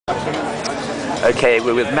Okay,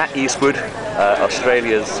 we're with Matt Eastwood,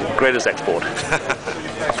 Australia's greatest export.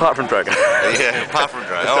 Apart from Droga. Yeah, apart from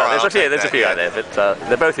Droga. There's a few out there, but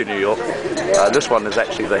they're both in New York. This one is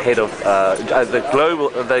actually the head of the global,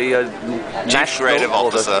 Chief Creative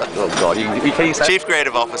Officer. Oh God, can you say? Chief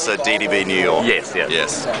Creative Officer, DDB New York. Yes, yes.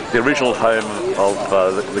 Yes. The original home of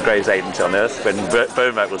the greatest agents on earth when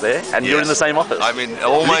Beaumont was there, and you're in the same office. I'm in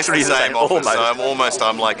almost the same office. Almost. So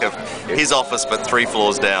I'm like his office, but 3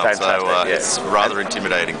 floors down. Fantastic, so it's rather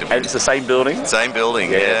intimidating to me. And it's the same building? Same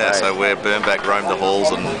building, yeah. Right. So where Birnbach roamed the halls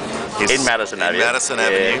and in Madison Avenue.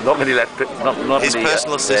 Avenue. Not many his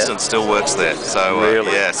personal assistant still works there. So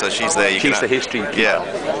really? Yeah, so she's there. She's the history keeper. Yeah.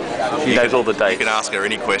 She knows all the dates. You can ask her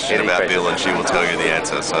any question about Bill and she will tell you the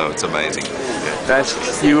answer, so it's amazing. Yeah. Now,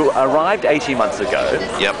 you arrived 18 months ago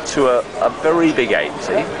to a very big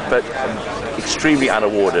agency, but extremely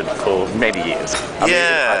unawarded for many years. I mean,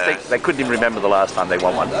 I think they couldn't even remember the last time they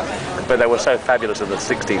won one, but they were so fabulous in the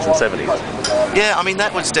 60s and 70s. Yeah, I mean,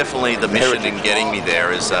 that was definitely the mission in getting me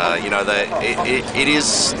there. Is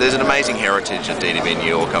there's an amazing heritage at DDB New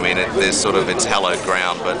York. I mean, there's sort of its hallowed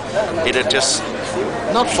ground, but it had just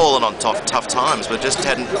not fallen on tough times, but just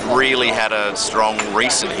hadn't really had a strong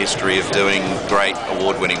recent history of doing great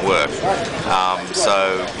award-winning work.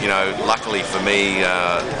 So, luckily for me,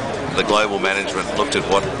 the global management looked at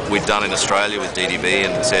what we'd done in Australia with DDB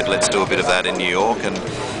and said, let's do a bit of that in New York. And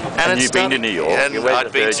you've been in New York. And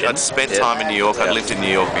I'd spent time in New York. I'd lived in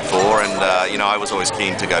New York before, and I was always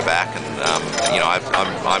keen to go back. And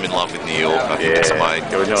I'm in love with New York. I think it's my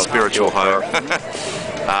spiritual home.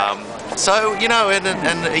 So,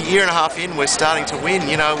 and a year and a half in, we're starting to win.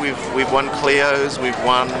 We've won Clio's, we've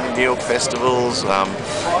won New York festivals.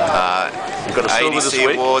 We've got a silver this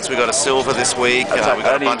week. Awards. We got a silver this week. We've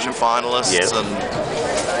got a bunch of finalists, and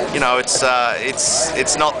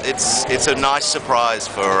it's a nice surprise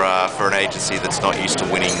for an agency that's not used to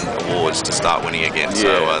winning awards to start winning again.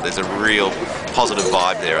 So there's a real positive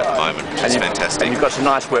vibe there at the moment, which is fantastic. And you've got some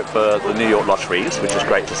nice work for the New York lotteries, which is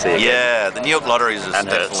great to see again. Yeah, the New York lotteries is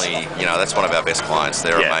definitely, that's one of our best clients.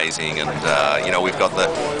 They're amazing, and we've got the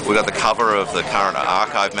cover of the current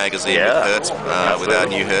Archive magazine with Hertz, with our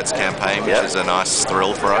new Hertz campaign, which is a nice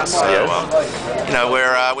thrill for us. So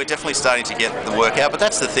we're definitely starting to get the work out. But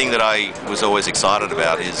that's the thing that I was always excited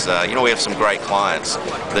about is we have some great clients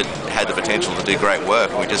that had the potential to do great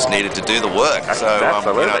work, and we just needed to do the work. So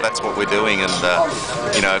that's what we're doing, and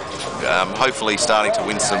hopefully starting to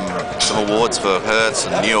win some awards for Hertz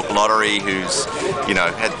and New York Lottery, who's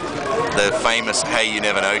had the famous Hey You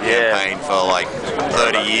Never Know campaign for like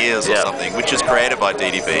 30 years or something, which is created by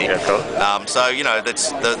DDB. So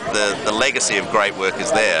that's the legacy of great work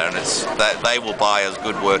is there, and it's that they will buy as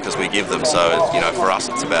good work as we give them. So for us,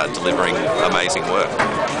 it's about delivering amazing work.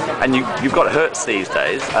 And you've got Hertz these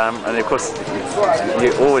days, and of course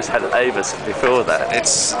you always had Avis before that.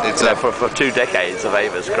 It's for 2 decades of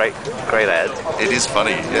Avis, great ads. It is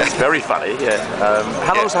funny. Yeah. It's very funny. Yeah.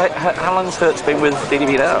 How long has Hertz been with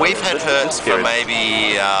DDB now? We've had Hertz for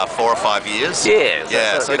maybe 4 or 5 years.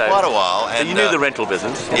 Yeah. So quite a while. And so you knew the rental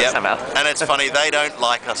business somehow. And it's funny, they don't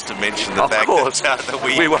like us to mention the fact that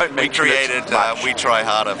we created We Try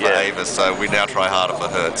Harder for Avis, so we now try harder for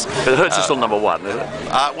Hertz. But Hertz is still number 1, isn't it?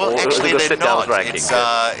 Well, actually, they're not.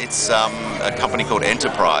 It's a company called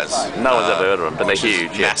Enterprise. No one's ever heard of them, but they're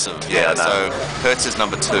huge. Massive, So Hertz is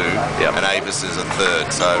number 2, and Avis is a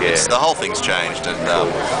 3rd. So the whole thing's changed, and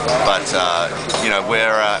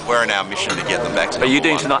we're in our mission to get them back to. But you're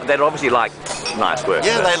doing tonight. They'd obviously like nice work.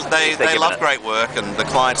 Yeah, they love great work, and the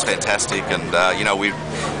client's fantastic. And we've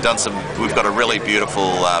got a really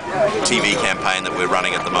beautiful TV campaign that we're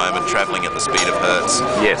running at the moment, travelling at the speed of Hertz,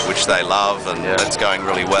 which they love, and it's going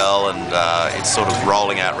really well, and it's sort of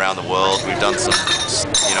rolling out around the world. We've done some,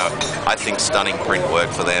 I think stunning print work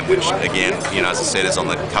for them, which again, as I said, is on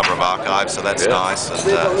the cover of Archive, so that's nice.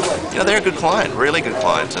 And they're a good client, really good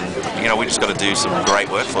client, and we just got to do some great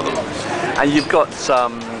work for them. And you've got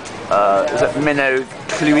some, is it Menno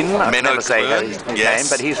Kluin? Menno Kluin, name,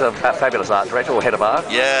 but he's a fabulous art director or head of art.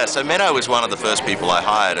 Yeah, so Menno was one of the first people I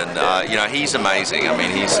hired, and he's amazing. I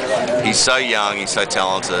mean, he's so young, he's so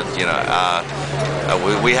talented.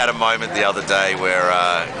 We had a moment the other day where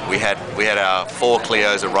we had our 4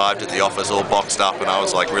 Clios arrived at the office all boxed up, and I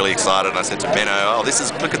was like really excited. And I said to Menno,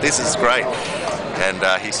 look at this is great.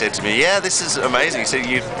 And he said to me, yeah, this is amazing. He said,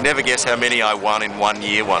 you'd never guess how many I won in 1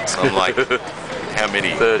 year once. I'm like, how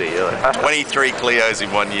many? 30. 23 Clios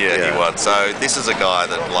in 1 year he won. So this is a guy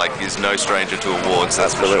that like is no stranger to awards,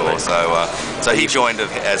 that's for sure. So he joined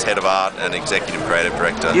as head of art and executive creative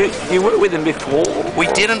director. You worked with him before? We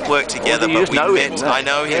didn't work together, but we met. Him, I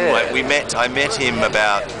know him. Yeah. I met him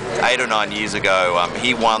about 8 or 9 years ago.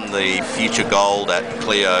 He won the Future Gold at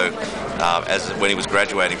Clio when he was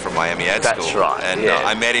graduating from Miami Ad School. That's right. And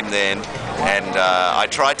I met him then, and I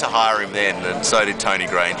tried to hire him then, and so did Tony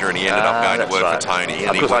Granger, and he ended up going to work for Tony.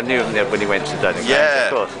 Of course, I knew him when he went to Tony Granger. Yeah.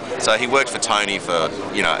 Of course. So he worked for Tony for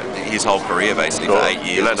his whole career basically, for 8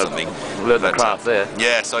 years or something. Learned the craft there.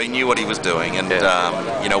 Yeah, so he knew what he was doing, and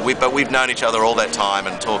but we've known each other all that time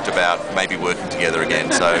and talked about maybe working together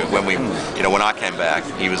again. So when I came back,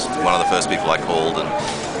 he was one of the first people I called, and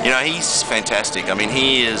he's fantastic. I mean,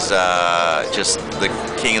 he is just the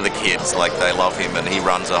king of the kids. Like, they love him, and he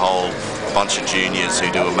runs a whole bunch of juniors who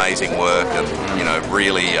do amazing work, and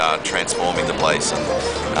really transforming the place.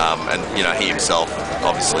 And he himself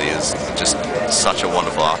obviously is just such a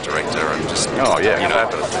wonderful art director, and just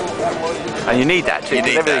and you need that too. You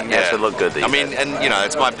need everything that, has to look good. I mean, and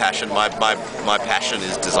it's my passion. My passion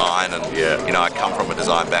is design, and I come from a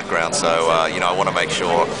design background, so I want to make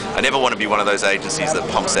sure. I never want to be one of those agencies that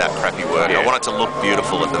pumps out crappy work. I want it to look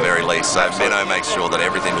beautiful at the very least. So Menno makes sure that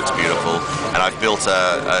everything looks beautiful, and I've built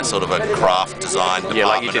a sort of a craft design department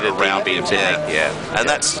like you did around DDB, and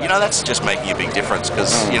that's just making a big difference,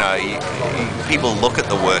 because people look at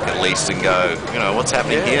the work at least and go, what's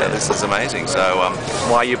happening here? This is amazing. So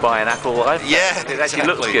why you buy an Apple Life? Yeah, it actually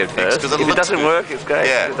looks good first. If it doesn't work, it's great.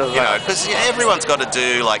 Yeah, because everyone's got to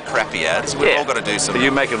do like crappy ads. We've all got to do some. But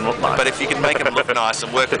you make them look nice. But if you can make them look nice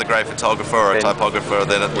and work with a great photographer or a typographer,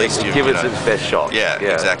 then at least you give it its best shot. Yeah,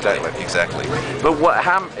 exactly. But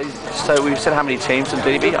so we've said how many teams in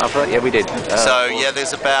DDB? Yeah, we did.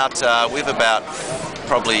 There's about we've about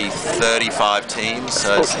probably 35 teams.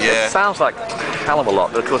 So it sounds like a hell of a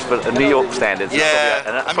lot, but of course, but New York standards.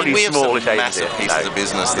 I mean, we have some massive pieces of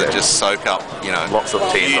business that just soak up, lots of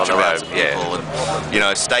teams huge on the amounts road. of people.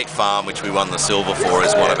 And State Farm, which we won the silver for,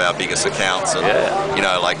 is one of our biggest accounts. And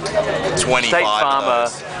like 25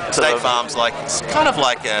 of those. State Farm's it's kind of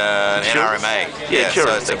like an NRMA.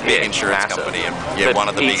 So it's a big insurance company, and one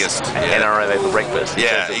of the biggest. NRMA for breakfast.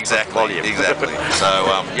 Yeah, exactly. So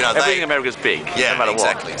everything in America's big. Yeah, no matter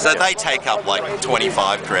exactly. What. So they take up like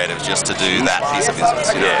 25 creatives just to do that piece of business.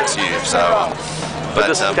 It's huge. So. But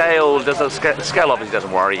the scale obviously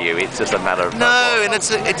doesn't worry you. It's just a matter of and it's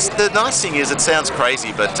the nice thing is, it sounds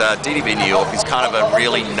crazy, but DDB New York is kind of a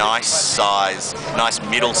really nice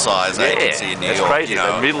middle-size agency in New York. It's crazy,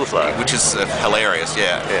 middle size, which is hilarious.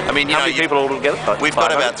 I mean, how many people all together? We've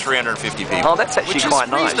got about 350 people. Oh, that's actually quite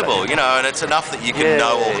nice. Reasonable, and it's enough that you can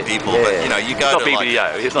know all the people. But you go to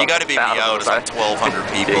BBO, and it's like 1,200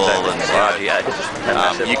 people,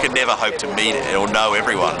 and you can never hope to meet or know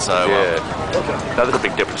everyone. So. That's a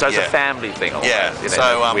big difference. So it's a family thing. Almost, in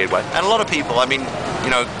a weird way. And a lot of people, I mean,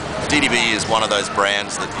 DDB is one of those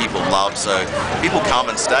brands that people love, so people come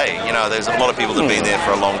and stay. There's a lot of people that have been there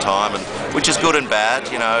for a long time, and which is good and bad.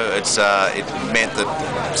 It meant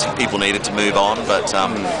that people needed to move on, but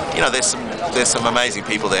there's some amazing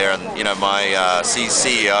people there, and my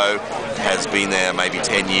CEO has been there maybe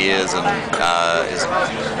 10 years and is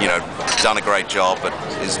done a great job, but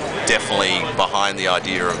is definitely behind the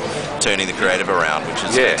idea of turning the creative around, which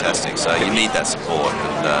is fantastic. So you need that support.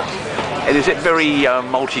 And is it very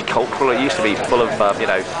multicultural? It used to be full of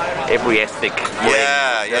every ethnic.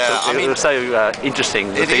 I mean, it was so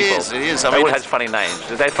interesting. It is. I mean, everyone has funny names.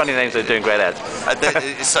 They have funny names. They're doing great ads.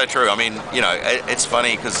 It's so true. I mean, it's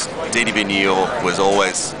funny because DDB New York was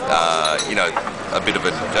always, a bit of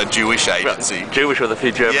a Jewish agency. Jewish with a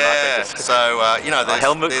few German. So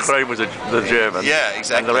Helmut Krohn was the German. Yeah,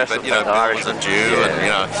 exactly. And the rest but Bill was a Jew,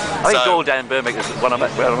 and I think Doyle Dan Burbank is one of my.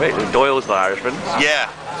 Doyle's an Irishman. Yeah.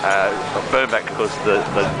 Burbank, of course, the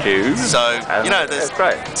Jews. So there's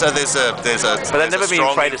great. So there's a. But they've never been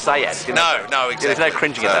afraid to say it. No, exactly. There's no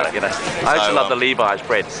cringing about it. I used to love the Levi's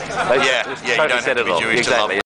bread. You don't have to be Jewish to love